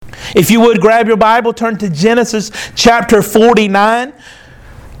If you would grab your Bible, turn to Genesis chapter 49.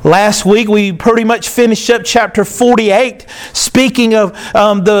 Last week we pretty much finished up chapter 48, speaking of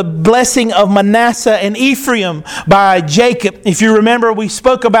the blessing of Manasseh and Ephraim by Jacob. If you remember, we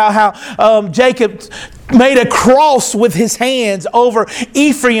spoke about how Jacob made a cross with his hands over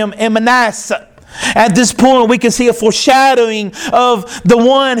Ephraim and Manasseh. At this point, we can see a foreshadowing of the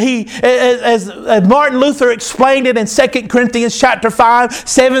one as Martin Luther explained it in 2 Corinthians chapter 5,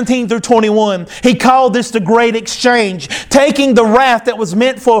 17 through 21. He called this the great exchange, taking the wrath that was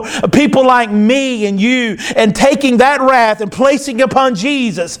meant for people like me and you, and taking that wrath and placing it upon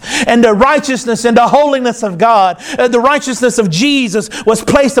Jesus. And the righteousness and the holiness of God, the righteousness of Jesus was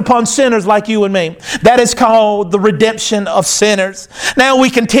placed upon sinners like you and me. That is called the redemption of sinners. Now we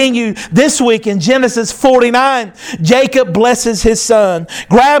continue this week in Genesis 49, Jacob blesses his son.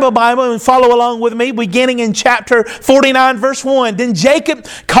 Grab a Bible and follow along with me, beginning in chapter 49, verse 1. Then Jacob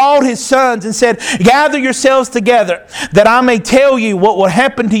called his sons and said, "Gather yourselves together, that I may tell you what will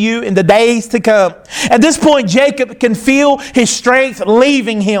happen to you in the days to come." At this point, Jacob can feel his strength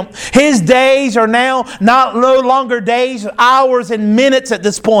leaving him. His days are now no longer days, hours and minutes at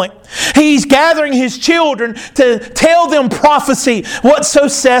this point. He's gathering his children to tell them prophecy, what so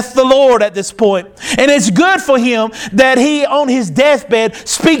saith the Lord at this point. And it's good for him that he on his deathbed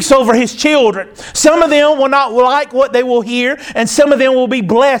speaks over his children. Some of them will not like what they will hear, and some of them will be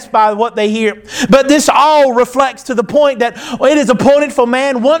blessed by what they hear. But this all reflects to the point that it is appointed for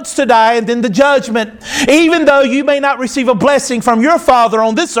man once to die and then the judgment. Even though you may not receive a blessing from your Father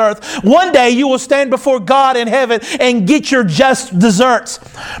on this earth, one day you will stand before God in heaven and get your just deserts.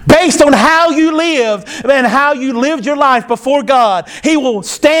 Based on how you lived and how you lived your life before God, He will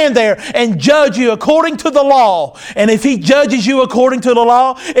stand there and judge you according to the law. And if He judges you according to the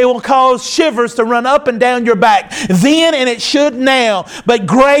law, it will cause shivers to run up and down your back. Then, and it should now. But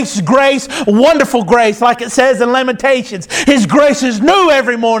grace, wonderful grace, like it says in Lamentations. His grace is new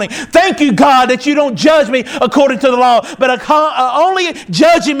every morning. Thank you, God, that you don't judge me according to the law, but only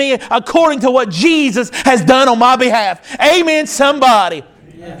judging me according to what Jesus has done on my behalf. Amen, somebody.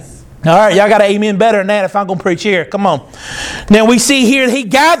 Yes. All right, y'all got to amen better than that if I'm going to preach here. Come on. Now we see here he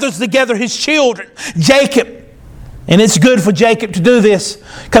gathers together his children, Jacob. And it's good for Jacob to do this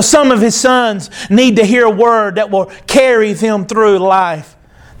because some of his sons need to hear a word that will carry them through life.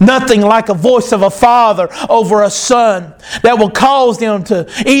 Nothing like a voice of a father over a son that will cause them to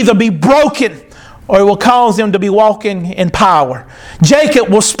either be broken or it will cause them to be walking in power. Jacob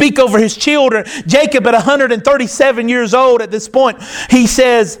will speak over his children. Jacob, at 137 years old at this point, he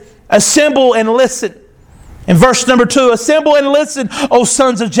says, "Assemble and listen." In verse number 2, "Assemble and listen, O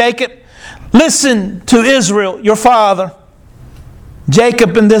sons of Jacob. Listen to Israel, your father."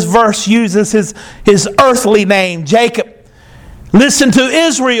 Jacob in this verse uses his earthly name, Jacob. Listen to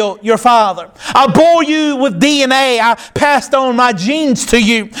Israel, your father. I bore you with DNA. I passed on my genes to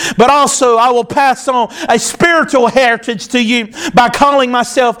you. But also I will pass on a spiritual heritage to you by calling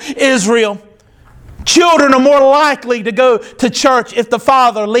myself Israel. Children are more likely to go to church if the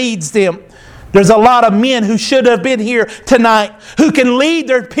father leads them. There's a lot of men who should have been here tonight who can lead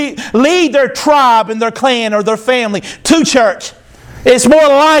their tribe and their clan or their family to church. It's more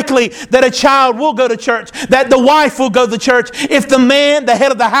likely that a child will go to church, that the wife will go to church if the man, the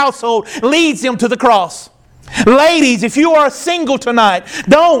head of the household, leads them to the cross. Ladies, if you are single tonight,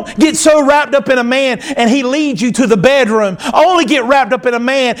 don't get so wrapped up in a man and he leads you to the bedroom. Only get wrapped up in a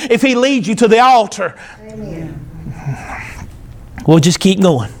man if he leads you to the altar. Amen. We'll just keep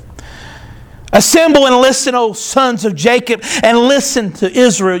going. Assemble and listen, O sons of Jacob, and listen to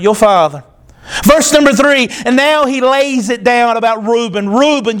Israel, your father. Verse number 3, and now he lays it down about Reuben.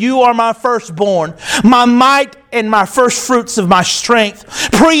 Reuben, you are my firstborn, my might and my first fruits of my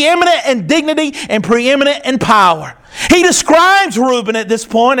strength, preeminent in dignity and preeminent in power. He describes Reuben at this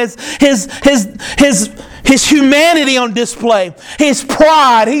point as his humanity on display, his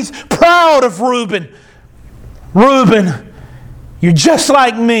pride. He's proud of Reuben. Reuben, you're just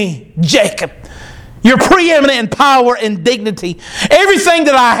like me, Jacob. You're preeminent in power and dignity. Everything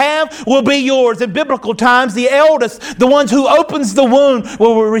that I have will be yours. In biblical times, the eldest, the ones who opens the womb,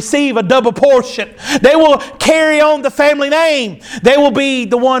 will receive a double portion. They will carry on the family name. They will be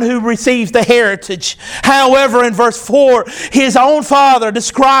the one who receives the heritage. However, in verse 4, his own father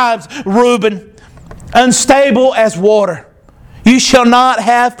describes Reuben, unstable as water. You shall not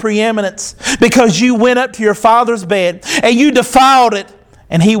have preeminence because you went up to your father's bed and you defiled it,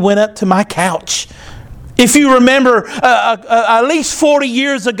 and he went up to my couch. If you remember, at least 40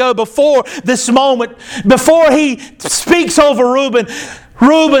 years ago before this moment, before he speaks over Reuben,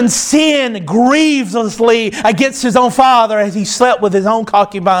 Reuben sinned grievously against his own father as he slept with his own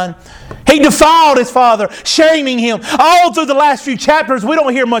concubine. He defiled his father, shaming him. All through the last few chapters, we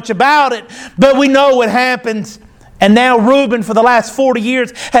don't hear much about it, but we know what happens. And now Reuben, for the last 40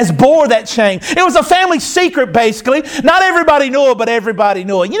 years, has bore that shame. It was a family secret, basically. Not everybody knew it, but everybody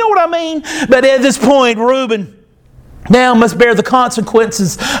knew it. You know what I mean? But at this point, Reuben now must bear the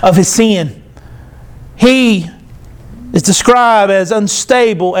consequences of his sin. He is described as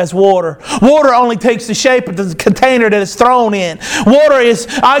unstable as water. Water only takes the shape of the container that it's thrown in. Water is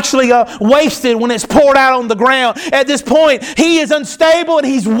actually wasted when it's poured out on the ground. At this point, he is unstable and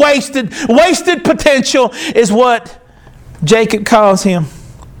he's wasted. Wasted potential is what Jacob calls him.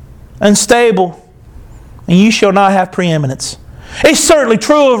 Unstable, and you shall not have preeminence. It's certainly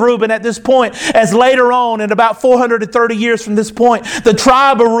true of Reuben at this point, as later on, in about 430 years from this point, the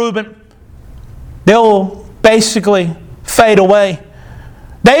tribe of Reuben, they'll basically fade away.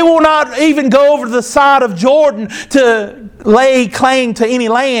 They will not even go over to the side of Jordan to lay claim to any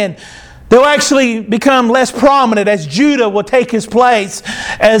land. They'll actually become less prominent as Judah will take his place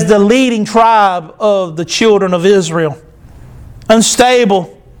as the leading tribe of the children of Israel.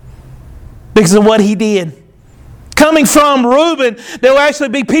 Unstable because of what he did. Coming from Reuben, there will actually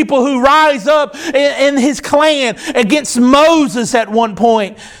be people who rise up in his clan against Moses at one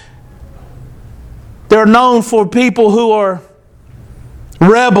point. They're known for people who are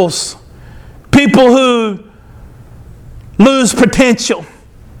rebels, people who lose potential,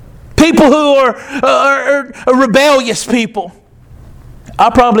 people who are rebellious people. I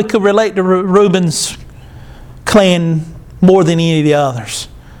probably could relate to Reuben's clan more than any of the others.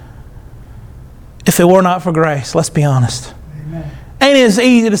 If it were not for grace, let's be honest. Amen. Ain't it as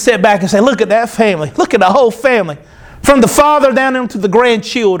easy to sit back and say, look at that family, look at the whole family. From the father down into the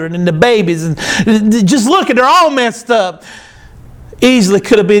grandchildren and the babies. And just look at, they're all messed up. Easily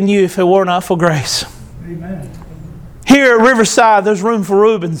could have been you if it were not for grace. Amen. Here at Riverside, there's room for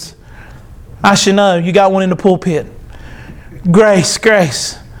Reubens. I should know. You got one in the pulpit. Grace,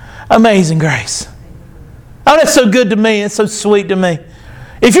 grace. Amazing grace. Oh, that's so good to me. It's so sweet to me.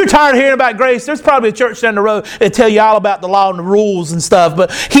 If you're tired of hearing about grace, there's probably a church down the road that tell you all about the law and the rules and stuff.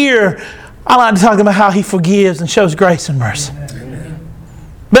 But here, I like to talk about how He forgives and shows grace and mercy. Amen.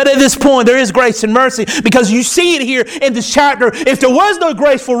 But at this point, there is grace and mercy because you see it here in this chapter. If there was no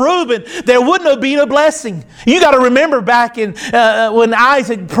grace for Reuben, there wouldn't have been a blessing. You got to remember back in when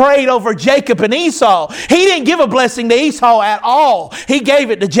Isaac prayed over Jacob and Esau, he didn't give a blessing to Esau at all. He gave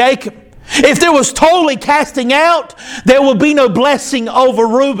it to Jacob. If there was totally casting out, there will be no blessing over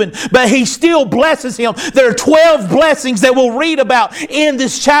Reuben. But he still blesses him. There are 12 blessings that we'll read about in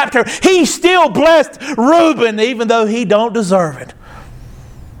this chapter. He still blessed Reuben even though he don't deserve it.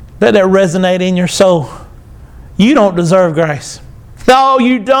 Let that resonate in your soul. You don't deserve grace. No,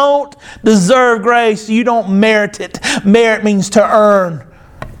 you don't deserve grace. You don't merit it. Merit means to earn,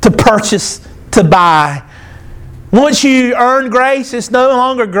 to purchase, to buy. Once you earn grace, it's no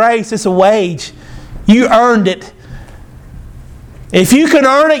longer grace, it's a wage. You earned it. If you can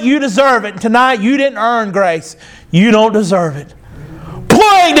earn it, you deserve it. Tonight, you didn't earn grace. You don't deserve it. Boy,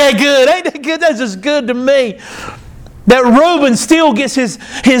 ain't that good. Ain't that good? That's just good to me. That Reuben still gets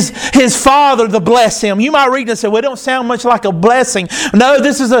his father to bless him. You might read this and say, well, it don't sound much like a blessing. No,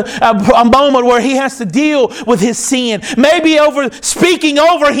 this is a moment where he has to deal with his sin. Maybe speaking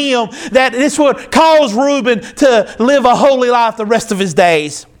over him that this would cause Reuben to live a holy life the rest of his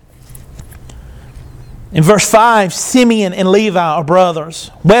days. In verse 5, Simeon and Levi are brothers.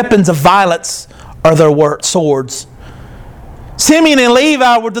 Weapons of violence are their swords. Simeon and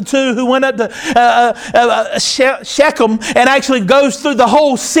Levi were the two who went up to Shechem and actually goes through the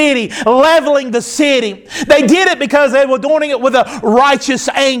whole city, leveling the city. They did it because they were doing it with a righteous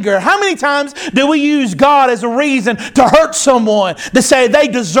anger. How many times do we use God as a reason to hurt someone, to say they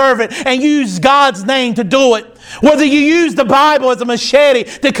deserve it, and use God's name to do it? Whether you use the Bible as a machete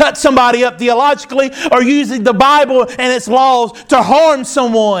to cut somebody up theologically or using the Bible and its laws to harm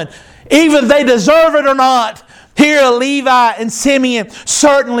someone, even if they deserve it or not. Here, Levi and Simeon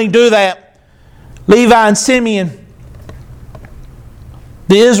certainly do that. Levi and Simeon,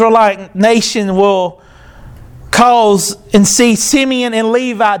 the Israelite nation will cause and see Simeon and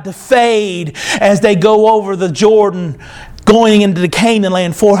Levi to fade as they go over the Jordan, going into the Canaan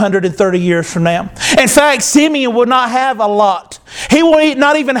land 430 years from now. In fact, Simeon would not have a lot He will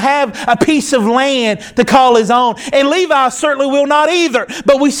not even have a piece of land to call his own. And Levi certainly will not either.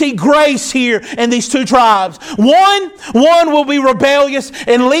 But we see grace here in these two tribes. One will be rebellious,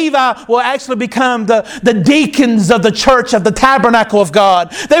 and Levi will actually become the deacons of the church of the tabernacle of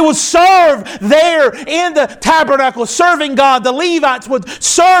God. They would serve there in the tabernacle, serving God. The Levites would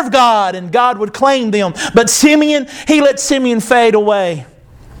serve God, and God would claim them. But Simeon, he let Simeon fade away.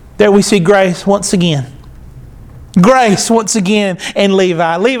 There we see grace once again. Grace once again in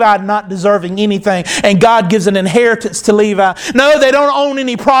Levi. Levi not deserving anything, and God gives an inheritance to Levi. No, they don't own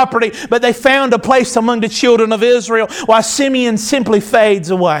any property, but they found a place among the children of Israel, while Simeon simply fades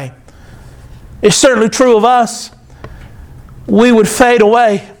away. It's certainly true of us. We would fade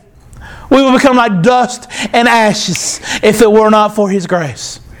away. We would become like dust and ashes if it were not for His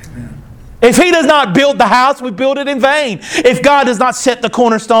grace. If He does not build the house, we build it in vain. If God does not set the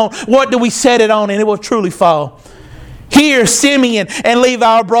cornerstone, what do we set it on? And it will truly fall. Here, Simeon and Levi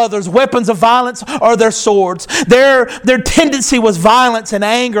are brothers. Weapons of violence are their swords. Their tendency was violence and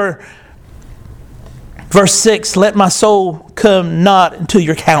anger. Verse 6, let my soul come not into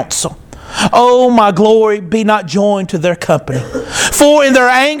your counsel. Oh, my glory, be not joined to their company. For in their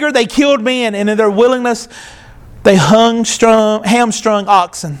anger they killed men, and in their willingness they hamstrung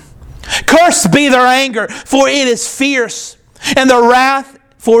oxen. Cursed be their anger, for it is fierce, and their wrath,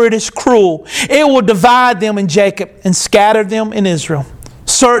 for it is cruel. It will divide them in Jacob and scatter them in Israel.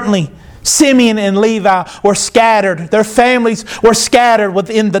 Certainly, Simeon and Levi were scattered. Their families were scattered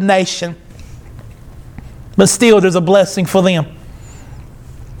within the nation. But still, there's a blessing for them.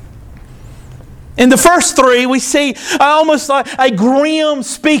 In the first three, we see almost like a grim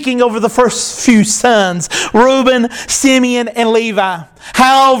speaking over the first few sons, Reuben, Simeon, and Levi.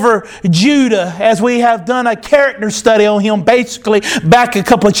 However, Judah, as we have done a character study on him basically back a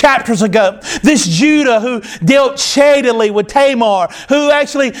couple of chapters ago, this Judah who dealt shadily with Tamar, who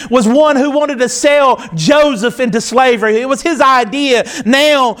actually was one who wanted to sell Joseph into slavery. It was his idea.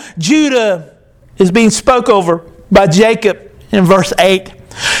 Now, Judah is being spoke over by Jacob in verse 8.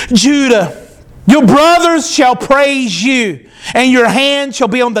 Judah, your brothers shall praise you, and your hand shall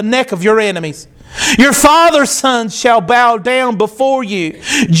be on the neck of your enemies. Your father's sons shall bow down before you.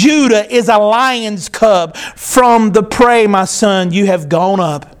 Judah is a lion's cub. From the prey, my son, you have gone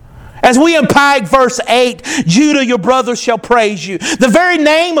up. As we unpack verse 8, Judah, your brothers shall praise you. The very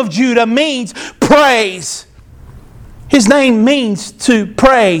name of Judah means praise. His name means to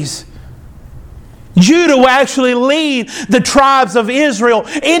praise. Judah will actually lead the tribes of Israel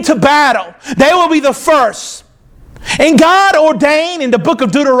into battle. They will be the first. And God ordained in the book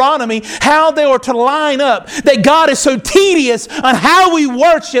of Deuteronomy how they were to line up. That God is so tedious on how we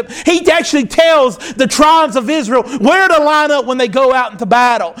worship. He actually tells the tribes of Israel where to line up when they go out into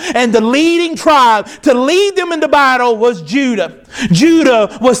battle. And the leading tribe to lead them into battle was Judah.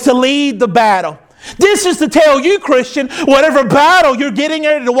 Judah was to lead the battle. This is to tell you, Christian, whatever battle you're getting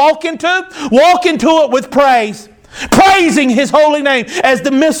ready to walk into it with praise. Praising His holy name as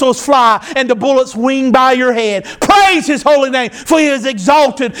the missiles fly and the bullets wing by your head. Praise His holy name, for He is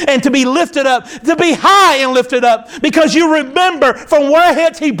exalted and to be lifted up, to be high and lifted up, because you remember from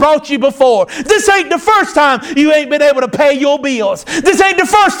where He brought you before. This ain't the first time you ain't been able to pay your bills. This ain't the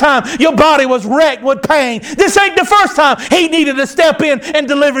first time your body was wrecked with pain. This ain't the first time He needed to step in and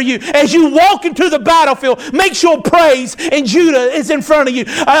deliver you. As you walk into the battlefield, make sure praise and Judah is in front of you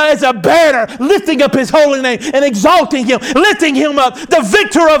as a banner, lifting up His holy name and exalting Him, lifting Him up, the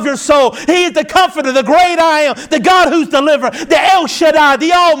victor of your soul. He is the comforter, the great I am, the God who's deliverer, the El Shaddai,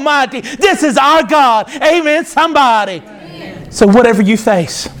 the Almighty. This is our God. Amen, somebody. Amen. So whatever you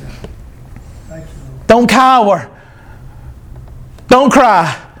face, don't cower. Don't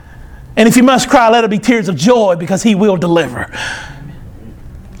cry. And if you must cry, let it be tears of joy, because He will deliver.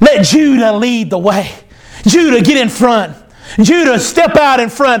 Let Judah lead the way. Judah, get in front. Judah, step out in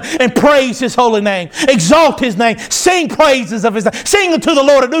front and praise His holy name. Exalt His name. Sing praises of His name. Sing unto the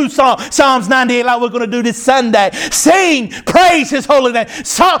Lord a new song. Psalms 98, like we're going to do this Sunday. Sing, praise His holy name.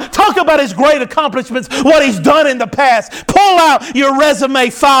 Talk about His great accomplishments, what He's done in the past. Pull out your resume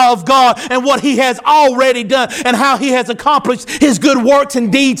file of God and what He has already done, and how He has accomplished His good works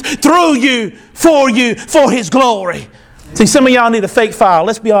and deeds through you, for His glory. See, some of y'all need a fake file.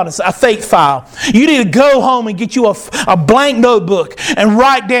 Let's be honest, a fake file. You need to go home and get you a blank notebook and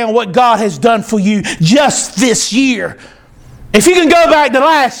write down what God has done for you just this year. If you can go back to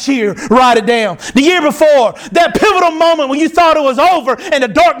last year, write it down. The year before, that pivotal moment when you thought it was over and the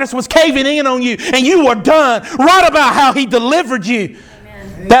darkness was caving in on you and you were done. Write about how He delivered you.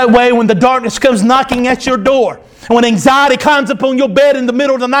 Amen. That way, when the darkness comes knocking at your door, And when anxiety climbs up on your bed in the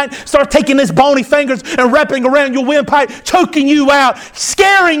middle of the night, start taking his bony fingers and wrapping around your windpipe, choking you out,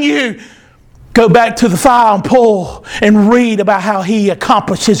 scaring you, go back to the fire and pull and read about how He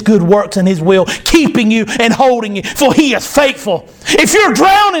accomplishes good works in His will, keeping you and holding you, for He is faithful. If you're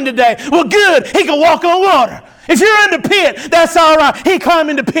drowning today, well, good, He can walk on water. If you're in the pit, that's all right. He climbed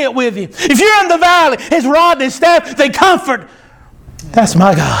in the pit with you. If you're in the valley, His rod and His staff, they comfort. That's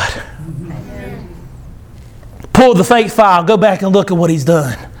my God. Pull the faith file. Go back and look at what He's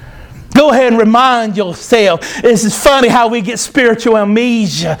done. Go ahead and remind yourself. This is funny how we get spiritual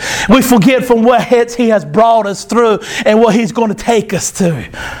amnesia. We forget from what hits He has brought us through and what He's going to take us to.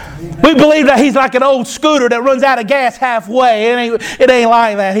 We believe that He's like an old scooter that runs out of gas halfway. It ain't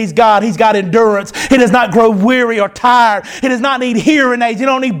like that. He's God. He's got endurance. He does not grow weary or tired. He does not need hearing aids. He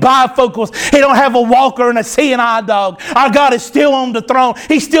don't need bifocals. He don't have a walker and a seeing eye dog. Our God is still on the throne.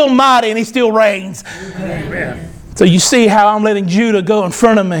 He's still mighty and He still reigns. Amen. So you see how I'm letting Judah go in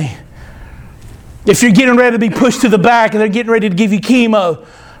front of me. If you're getting ready to be pushed to the back and they're getting ready to give you chemo,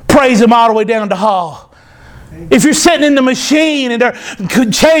 praise Him all the way down the hall. If you're sitting in the machine and they're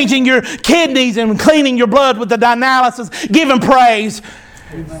changing your kidneys and cleaning your blood with the dialysis, give Him praise.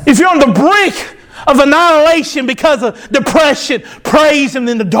 If you're on the brink of annihilation because of depression, praise Him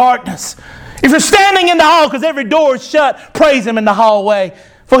in the darkness. If you're standing in the hall because every door is shut, praise Him in the hallway.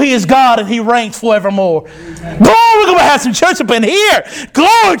 For He is God and He reigns forevermore. Amen. Boy, we're going to have some church up in here.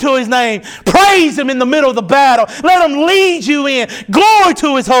 Glory to His name. Praise Him in the middle of the battle. Let Him lead you in. Glory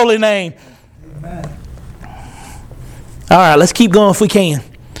to His holy name. Amen. All right, let's keep going if we can.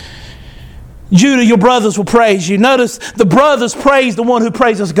 Judah, your brothers will praise you. Notice the brothers praise the one who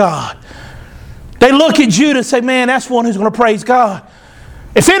praises God. They look at Judah and say, man, that's one who's going to praise God.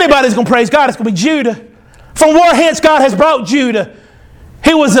 If anybody's going to praise God, it's going to be Judah. From where hence God has brought Judah.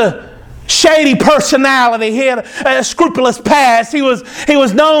 He was a shady personality. He had a scrupulous past. He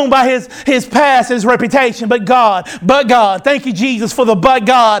was known by his past, his reputation. But God, thank you, Jesus, for the but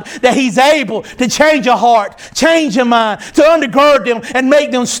God, that He's able to change a heart, change a mind, to undergird them and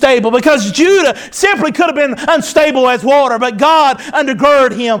make them stable. Because Judah simply could have been unstable as water, but God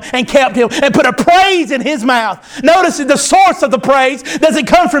undergirded him and kept him and put a praise in his mouth. Notice the source of the praise doesn't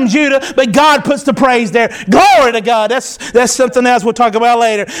come from Judah, but God puts the praise there. Glory to God. That's something else we'll talk about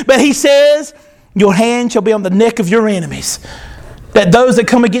later. But He says, your hand shall be on the neck of your enemies. That those that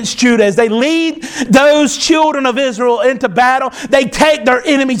come against Judah, as they lead those children of Israel into battle, they take their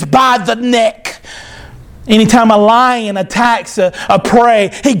enemies by the neck. Anytime a lion attacks a prey,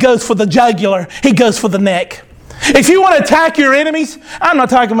 he goes for the jugular. He goes for the neck. If you want to attack your enemies, I'm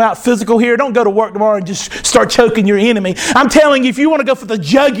not talking about physical here. Don't go to work tomorrow and just start choking your enemy. I'm telling you, if you want to go for the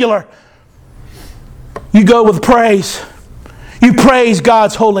jugular, you go with praise. You praise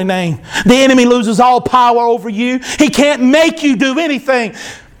God's holy name. The enemy loses all power over you. He can't make you do anything.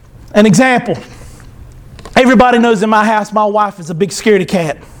 An example. Everybody knows in my house, my wife is a big scaredy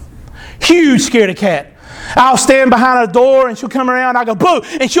cat. Huge scaredy cat. I'll stand behind a door and she'll come around. I go, boo!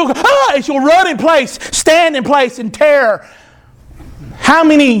 And she'll go, ah! And she'll run in place, stand in place in terror. How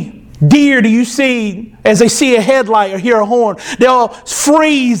many deer do you see as they see a headlight or hear a horn? They'll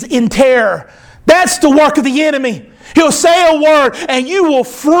freeze in terror. That's the work of the enemy. He'll say a word and you will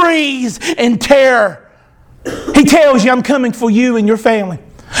freeze in terror. He tells you, I'm coming for you and your family.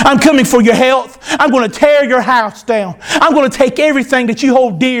 I'm coming for your health. I'm going to tear your house down. I'm going to take everything that you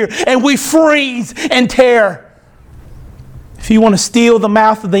hold dear, and we freeze in terror. If you want to steal the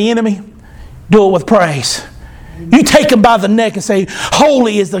mouth of the enemy, do it with praise. You take him by the neck and say,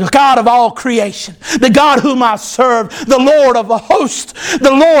 holy is the God of all creation, the God whom I serve, the Lord of a host,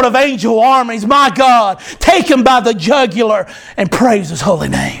 the Lord of angel armies, my God. Take him by the jugular and praise His holy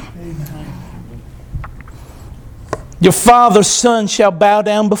name. Amen. Your father's son shall bow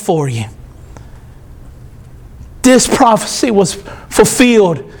down before you. This prophecy was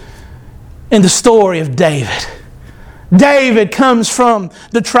fulfilled in the story of David. David comes from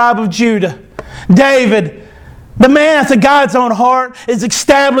the tribe of Judah. David, the man after God's own heart, is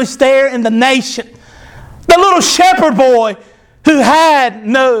established there in the nation. The little shepherd boy who had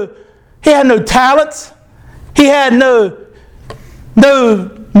no talents. He had no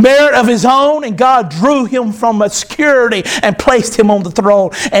merit of his own, and God drew him from obscurity and placed him on the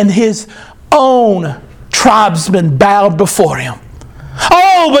throne, and his own tribesmen bowed before him.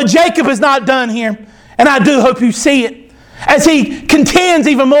 Oh, but Jacob is not done here, and I do hope you see it as he contends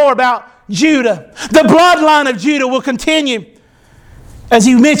even more about Judah. The bloodline of Judah will continue. As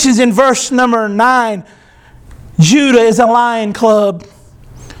he mentions in verse number 9, Judah is a lion club.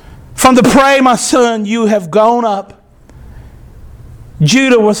 From the prey, my son, you have gone up.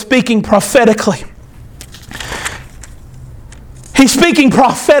 Judah was speaking prophetically. He's speaking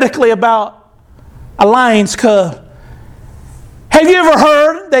prophetically about a lion's cub. Have you ever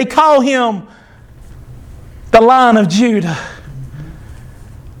heard they call him the Lion of Judah?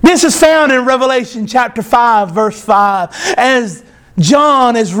 This is found in Revelation chapter 5, verse 5. As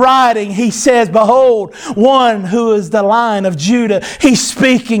John is writing, he says, behold, one who is the Lion of Judah. He's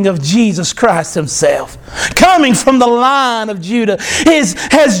speaking of Jesus Christ himself. Coming from the Lion of Judah.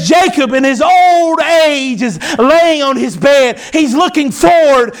 As Jacob in his old age is laying on his bed, he's looking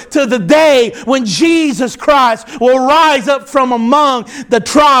forward to the day when Jesus Christ will rise up from among the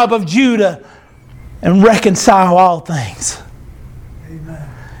tribe of Judah and reconcile all things. Amen.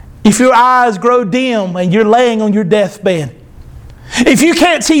 If your eyes grow dim and you're laying on your deathbed, if you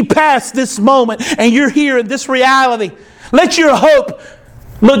can't see past this moment and you're here in this reality, let your hope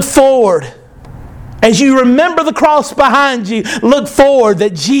look forward. As you remember the cross behind you, look forward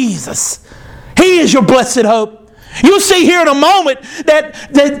that Jesus, He is your blessed hope. You'll see here in a moment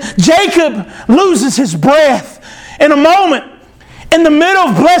that Jacob loses his breath. In a moment, in the middle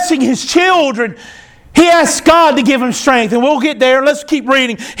of blessing his children, he asks God to give him strength. And we'll get there. Let's keep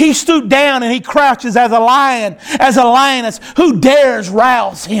reading. He stooped down and he crouches as a lion, as a lioness. Who dares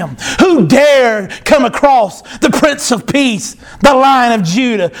rouse him? Who dare come across the Prince of Peace, the Lion of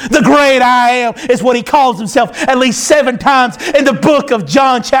Judah, the great I am, is what he calls himself at least 7 times in the book of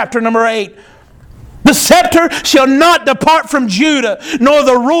John chapter number 8. The scepter shall not depart from Judah, nor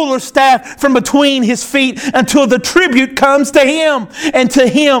the ruler's staff from between his feet, until the tribute comes to him, and to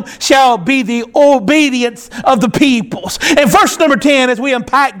him shall be the obedience of the peoples. In verse number 10, as we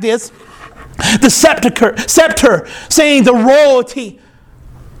unpack this, the scepter, saying the royalty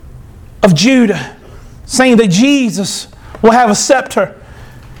of Judah, saying that Jesus will have a scepter,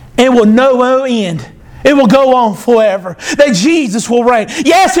 and it will know no end. It will go on forever. That Jesus will reign.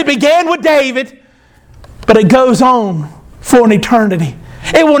 Yes, it began with David, but it goes on for an eternity.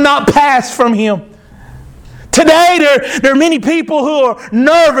 It will not pass from him. Today, there are many people who are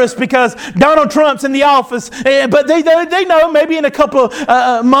nervous because Donald Trump's in the office, but they know maybe in a couple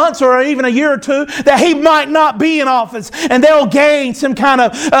of months or even a year or two that he might not be in office, and they'll gain some kind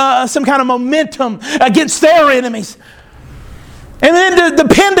of momentum against their enemies. And then the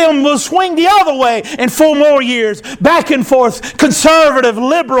pendulum will swing the other way in 4 more years. Back and forth, conservative,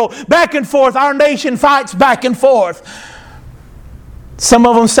 liberal, back and forth. Our nation fights back and forth. Some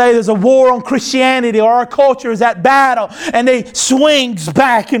of them say there's a war on Christianity, or our culture is at battle, and it swings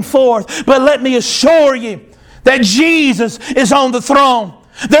back and forth. But let me assure you that Jesus is on the throne.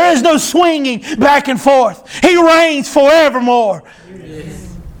 There is no swinging back and forth. He reigns forevermore. Yes.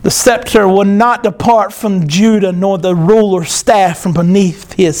 The scepter will not depart from Judah, nor the ruler's staff from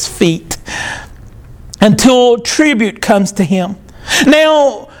beneath his feet, until tribute comes to him.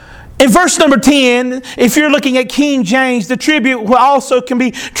 Now, in verse number 10, if you're looking at King James, the tribute also can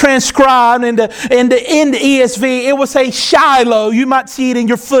be transcribed in the ESV. It will say Shiloh. You might see it in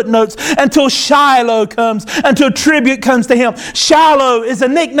your footnotes. Until Shiloh comes, until tribute comes to him. Shiloh is a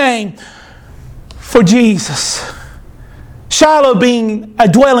nickname for Jesus. Shiloh being a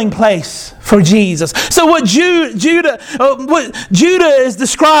dwelling place for Jesus. So what Judah is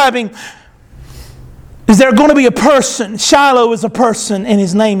describing is there going to be a person. Shiloh is a person, and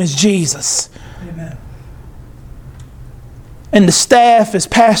his name is Jesus. Amen. And the staff is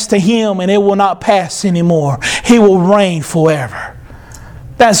passed to him, and it will not pass anymore. He will reign forever.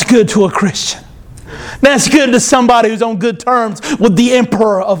 That's good to a Christian. That's good to somebody who's on good terms with the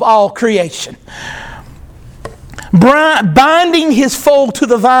emperor of all creation. Binding his foal to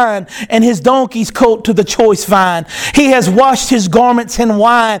the vine, and his donkey's coat to the choice vine. He has washed his garments in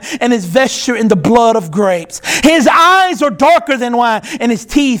wine, and his vesture in the blood of grapes. His eyes are darker than wine, and his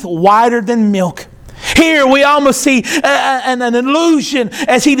teeth whiter than milk. Here we almost see an illusion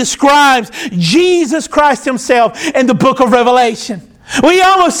as he describes Jesus Christ himself in the book of Revelation. We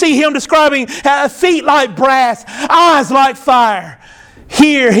almost see him describing feet like brass, eyes like fire.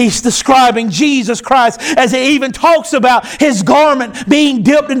 Here he's describing Jesus Christ as he even talks about his garment being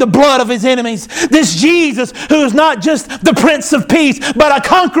dipped in the blood of his enemies. This Jesus who is not just the Prince of Peace, but a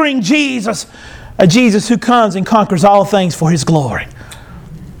conquering Jesus. A Jesus who comes and conquers all things for his glory.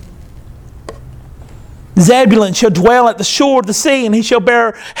 Zebulun shall dwell at the shore of the sea, and he shall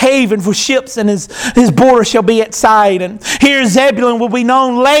bear haven for ships, and his border shall be at Sidon. Here Zebulun will be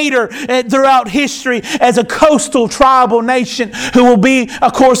known later throughout history as a coastal tribal nation who will be,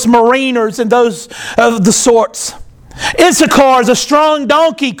 of course, mariners and those of the sorts. Issachar is a strong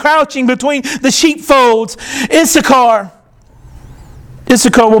donkey crouching between the sheepfolds. Issachar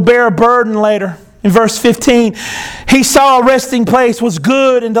will bear a burden later. In verse 15, he saw a resting place was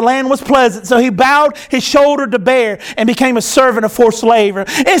good and the land was pleasant. So he bowed his shoulder to bear and became a servant of forced labor.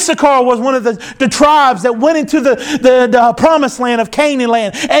 Issachar was one of the tribes that went into the promised land of Canaan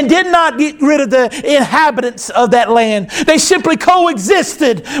land and did not get rid of the inhabitants of that land. They simply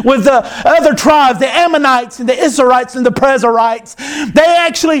coexisted with the other tribes, the Ammonites and the Israelites and the Perizzites. They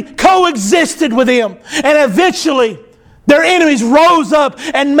actually coexisted with them. And eventually, their enemies rose up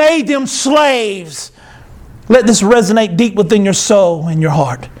and made them slaves. Let this resonate deep within your soul and your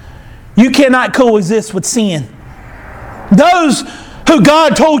heart. You cannot coexist with sin. Those who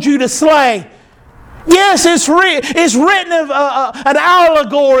God told you to slay, yes, it's written of an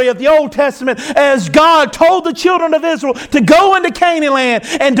allegory of the Old Testament as God told the children of Israel to go into Canaan land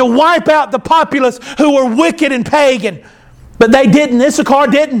and to wipe out the populace who were wicked and pagan. But they didn't. Issachar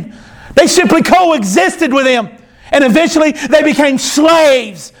didn't. They simply coexisted with them. And eventually they became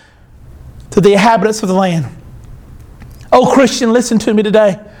slaves to the inhabitants of the land. Oh, Christian, listen to me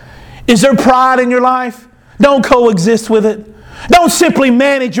today. Is there pride in your life? Don't coexist with it. Don't simply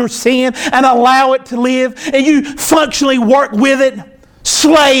manage your sin and allow it to live and you functionally work with it.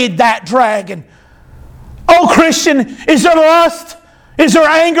 Slay that dragon. Oh, Christian, is there lust? Is there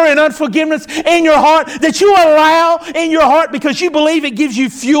anger and unforgiveness in your heart that you allow in your heart because you believe it gives you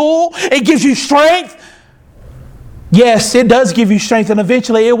fuel, it gives you strength? Yes, it does give you strength, and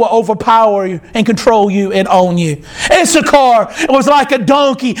eventually it will overpower you and control you and own you. Issachar was like a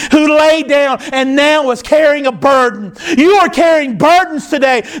donkey who laid down and now was carrying a burden. You are carrying burdens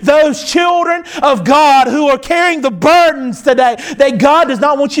today. Those children of God who are carrying the burdens today that God does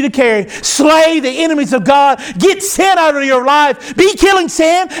not want you to carry. Slay the enemies of God. Get sin out of your life. Be killing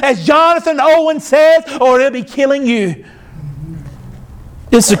sin, as Jonathan Owen says, or it'll be killing you.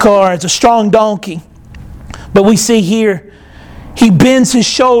 Issachar is a strong donkey. But we see here, he bends his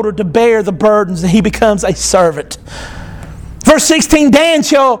shoulder to bear the burdens and he becomes a servant. Verse 16, Dan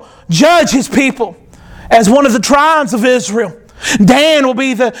shall judge his people as one of the tribes of Israel. Dan will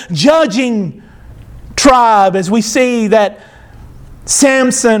be the judging tribe, as we see that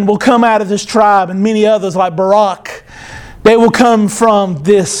Samson will come out of this tribe and many others like Barak. They will come from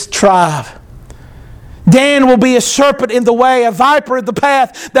this tribe. Dan will be a serpent in the way, a viper in the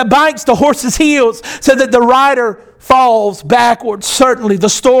path that bites the horse's heels so that the rider falls backwards. Certainly the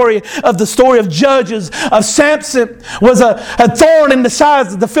story of Judges, of Samson, was a thorn in the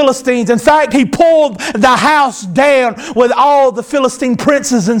sides of the Philistines. In fact, he pulled the house down with all the Philistine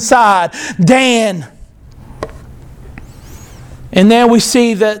princes inside. Dan. And now we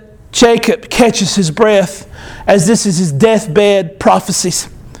see that Jacob catches his breath as this is his deathbed prophecies.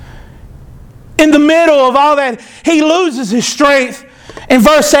 In the middle of all that, he loses his strength. In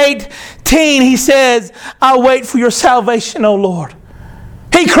verse 18, he says, I wait for your salvation, O Lord.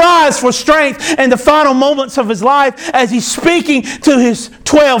 He cries for strength in the final moments of his life as he's speaking to his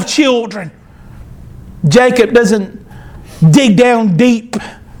 12 children. Jacob doesn't dig down deep.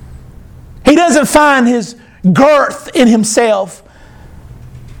 He doesn't find his girth in himself.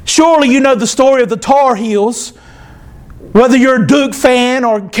 Surely you know the story of the Tar Heels. Whether you're a Duke fan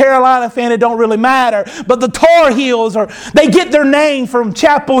or Carolina fan, it don't really matter. But the Tar Heels, they get their name from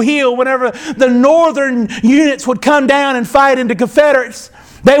Chapel Hill whenever the northern units would come down and fight into Confederates.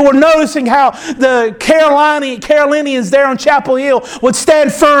 They were noticing how the Carolinians there on Chapel Hill would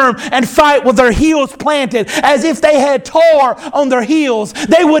stand firm and fight with their heels planted as if they had tar on their heels.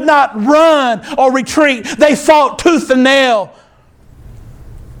 They would not run or retreat. They fought tooth and nail.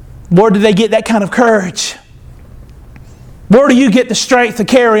 Where did they get that kind of courage? Where do you get the strength to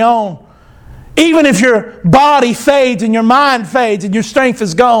carry on? Even if your body fades and your mind fades and your strength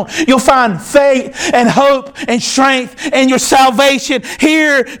is gone, you'll find faith and hope and strength and your salvation.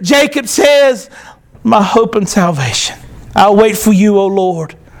 Here, Jacob says, my hope and salvation. I'll wait for you, O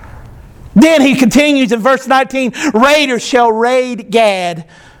Lord. Then he continues in verse 19, raiders shall raid Gad,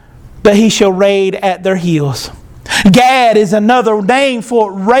 but he shall raid at their heels. Gad is another name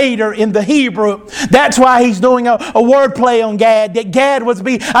for raider in the Hebrew. That's why he's doing a wordplay on Gad. That Gad was to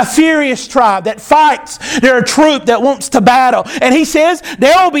be a furious tribe that fights. They're a troop that wants to battle. And he says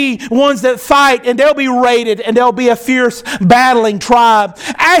there will be ones that fight and they'll be raided and there'll be a fierce battling tribe.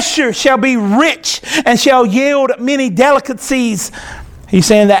 Asher shall be rich and shall yield many delicacies. He's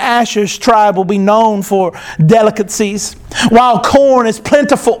saying that Asher's tribe will be known for delicacies. While corn is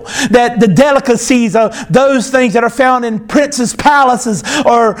plentiful, that the delicacies of those things that are found in princes' palaces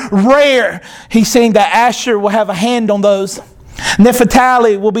are rare. He's saying that Asher will have a hand on those.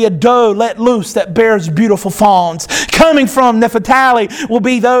 Naphtali will be a doe let loose that bears beautiful fawns. Coming from Naphtali will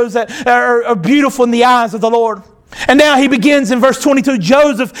be those that are beautiful in the eyes of the Lord. And now he begins in verse 22.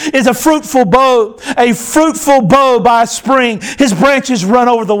 Joseph is a fruitful bough by a spring. His branches run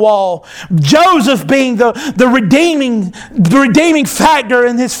over the wall. Joseph being the redeeming factor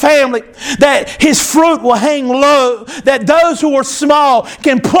in his family, that his fruit will hang low, that those who are small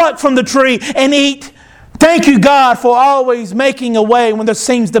can pluck from the tree and eat. Thank you, God, for always making a way when there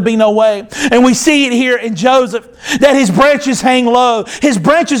seems to be no way. And we see it here in Joseph, that his branches hang low. His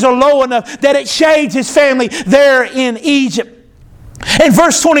branches are low enough that it shades his family there in Egypt. In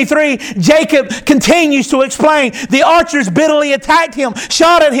verse 23, Jacob continues to explain, the archers bitterly attacked him,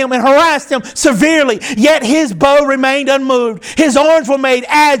 shot at him, and harassed him severely. Yet his bow remained unmoved. His arms were made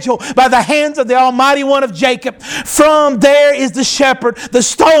agile by the hands of the Almighty One of Jacob. From there is the shepherd, the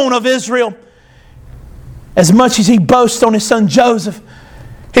stone of Israel. As much as he boasts on his son Joseph,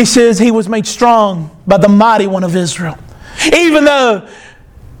 he says he was made strong by the mighty one of Israel. Even though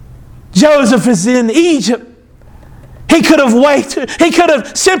Joseph is in Egypt, he could have waited. He could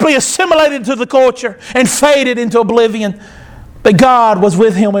have simply assimilated to the culture and faded into oblivion. But God was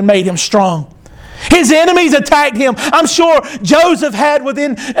with him and made him strong. His enemies attacked him. I'm sure Joseph had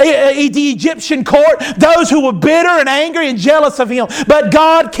within the Egyptian court those who were bitter and angry and jealous of him. But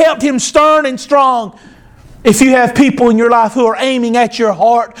God kept him stern and strong. If you have people in your life who are aiming at your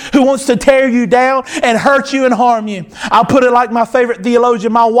heart, who wants to tear you down and hurt you and harm you, I'll put it like my favorite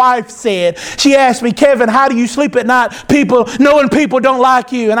theologian, my wife, said. She asked me, Kevin, how do you sleep at night knowing people don't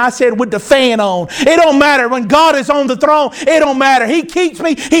like you? And I said, with the fan on. It don't matter. When God is on the throne, it don't matter. He keeps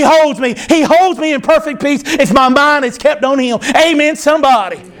me. He holds me. He holds me in perfect peace if my mind is kept on Him. Amen,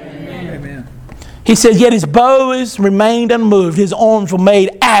 somebody. Amen. He says, yet his bows remained unmoved. His arms were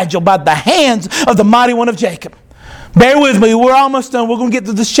made agile by the hands of the mighty one of Jacob. Bear with me. We're almost done. We're going to get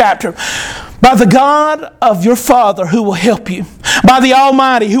to this chapter. By the God of your Father who will help you. By the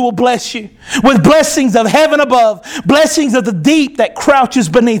Almighty who will bless you. With blessings of heaven above. Blessings of the deep that crouches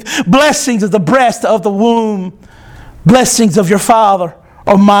beneath. Blessings of the breast of the womb. Blessings of your Father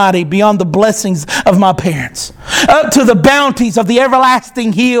Almighty beyond the blessings of my parents. Up to the bounties of the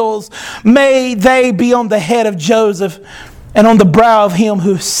everlasting hills, may they be on the head of Joseph and on the brow of him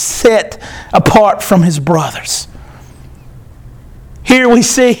who set apart from his brothers. Here we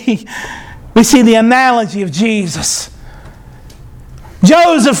see the analogy of Jesus.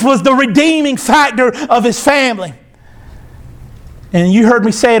 Joseph was the redeeming factor of his family. And you heard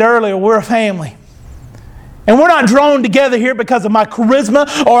me say it earlier, we're a family. And we're not drawn together here because of my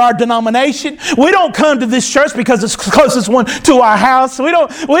charisma or our denomination. We don't come to this church because it's the closest one to our house. We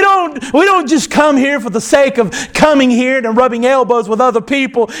don't just come here for the sake of coming here and rubbing elbows with other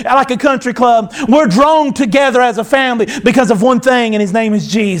people like a country club. We're drawn together as a family because of one thing, and His name is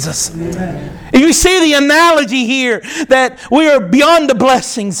Jesus. Amen. You see the analogy here that we are beyond the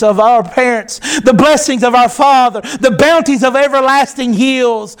blessings of our parents, the blessings of our Father, the bounties of everlasting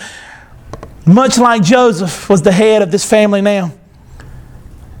hills. Much like Joseph was the head of this family now.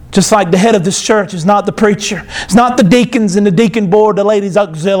 Just like the head of this church is not the preacher. It's not the deacons and the deacon board, the ladies'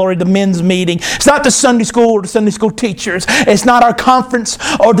 auxiliary, the men's meeting. It's not the Sunday school or the Sunday school teachers. It's not our conference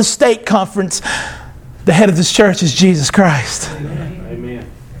or the state conference. The head of this church is Jesus Christ. Amen.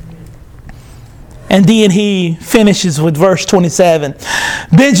 And then he finishes with verse 27.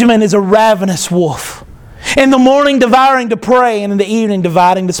 Benjamin is a ravenous wolf. In the morning devouring the prey, and in the evening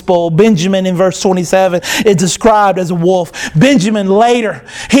dividing the spoil. Benjamin in verse 27 is described as a wolf. Benjamin later,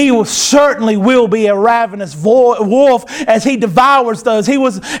 he certainly will be a ravenous wolf as he devours those.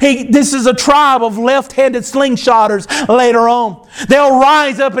 This is a tribe of left-handed slingshotters later on. They'll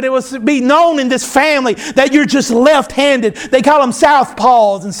rise up and it will be known in this family that you're just left-handed. They call them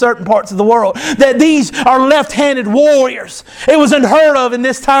southpaws in certain parts of the world. That these are left-handed warriors. It was unheard of in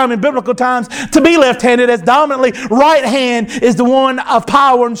this time, in biblical times, to be left-handed, as dominantly right hand is the one of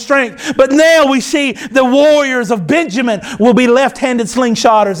power and strength. But now we see the warriors of Benjamin will be left-handed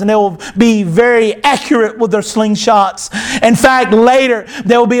slingshotters, and they will be very accurate with their slingshots. In fact, later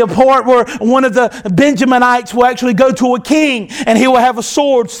there will be a part where one of the Benjaminites will actually go to a king, and he will have a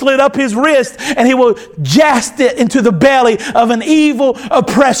sword slit up his wrist, and he will jast it into the belly of an evil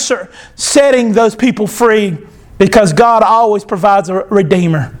oppressor, setting those people free, because God always provides a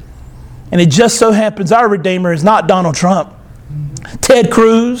redeemer. And it just so happens our Redeemer is not Donald Trump, Ted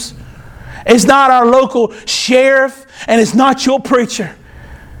Cruz. It's not our local sheriff, and it's not your preacher.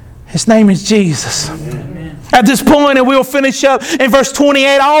 His name is Jesus. Amen. At this point, and we'll finish up in verse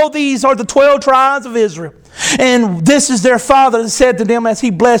 28, all these are the 12 tribes of Israel. And this is their father said to them as he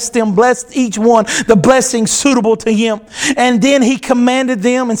blessed them, blessed each one the blessing suitable to him. And then he commanded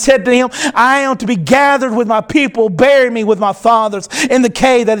them and said to him, I am to be gathered with my people, bury me with my fathers in the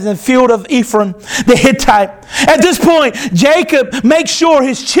cave that is in the field of Ephron the Hittite. At this point, Jacob makes sure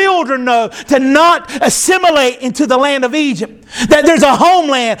his children know to not assimilate into the land of Egypt. That there's a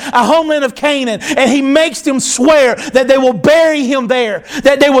homeland of Canaan. And he makes them swear that they will bury him there.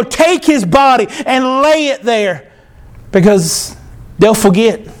 That they will take his body and lay it there. Because they'll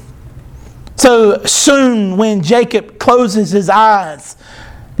forget. So soon when Jacob closes his eyes,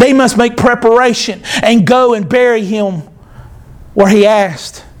 they must make preparation and go and bury him where he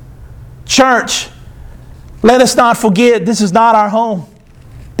asked. Church, let us not forget this is not our home.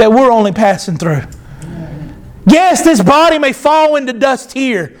 That we're only passing through. Yes, this body may fall into dust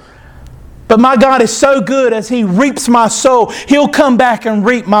here. But my God is so good as He reaps my soul, He'll come back and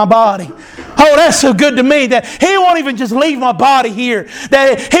reap my body. Oh, that's so good to me that He won't even just leave my body here.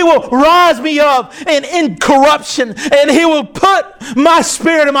 That He will rise me up in incorruption. And He will put my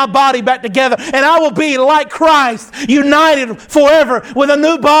spirit and my body back together. And I will be like Christ, united forever with a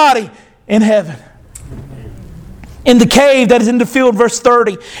new body in heaven. In the cave that is in the field, verse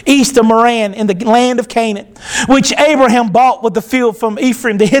 30, east of Moran, in the land of Canaan, which Abraham bought with the field from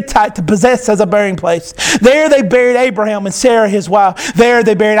Ephraim the Hittite to possess as a burying place. There they buried Abraham and Sarah his wife. There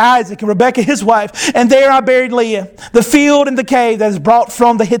they buried Isaac and Rebekah his wife. And there I buried Leah. The field and the cave that is brought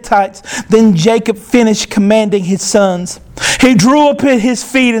from the Hittites. Then Jacob finished commanding his sons. He drew up his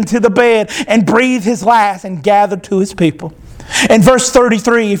feet into the bed and breathed his last and gathered to his people. In verse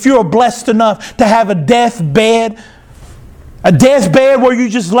 33, if you're blessed enough to have a deathbed where you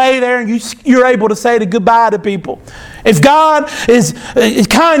just lay there and you're able to say goodbye to people. If God is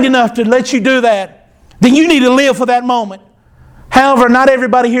kind enough to let you do that, then you need to live for that moment. However, not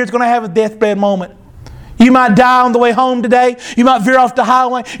everybody here is going to have a deathbed moment. You might die on the way home today. You might veer off the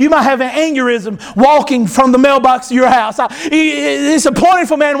highway. You might have an aneurysm walking from the mailbox to your house. It's appointed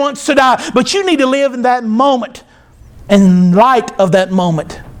for man once to die, but you need to live in that moment. In light of that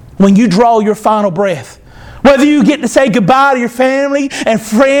moment, when you draw your final breath, whether you get to say goodbye to your family and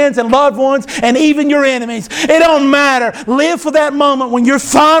friends and loved ones and even your enemies, it don't matter. Live for that moment when your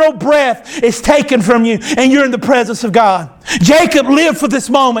final breath is taken from you and you're in the presence of God. Jacob lived for this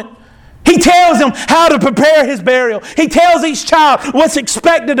moment. He tells them how to prepare his burial. He tells each child what's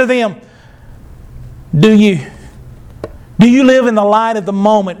expected of them. Do you live in the light of the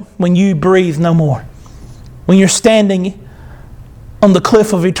moment when you breathe no more? When you're standing on the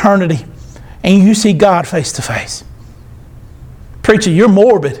cliff of eternity and you see God face to face. Preacher, you're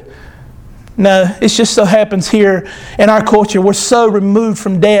morbid. No, it just so happens here in our culture we're so removed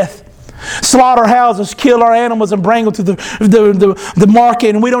from death. Slaughterhouses kill our animals and bring them to the market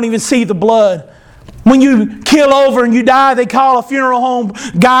and we don't even see the blood. When you kill over and you die, they call a funeral home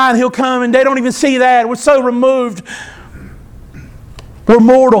guy and he'll come and they don't even see that. We're so removed. We're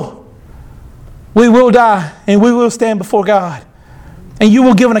mortal. We will die and we will stand before God. And you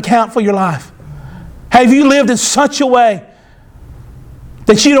will give an account for your life. Have you lived in such a way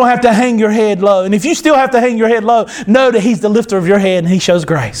that you don't have to hang your head low? And if you still have to hang your head low, know that He's the lifter of your head and He shows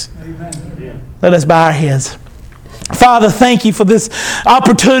grace. Amen. Let us bow our heads. Father, thank You for this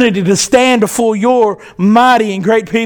opportunity to stand before Your mighty and great people.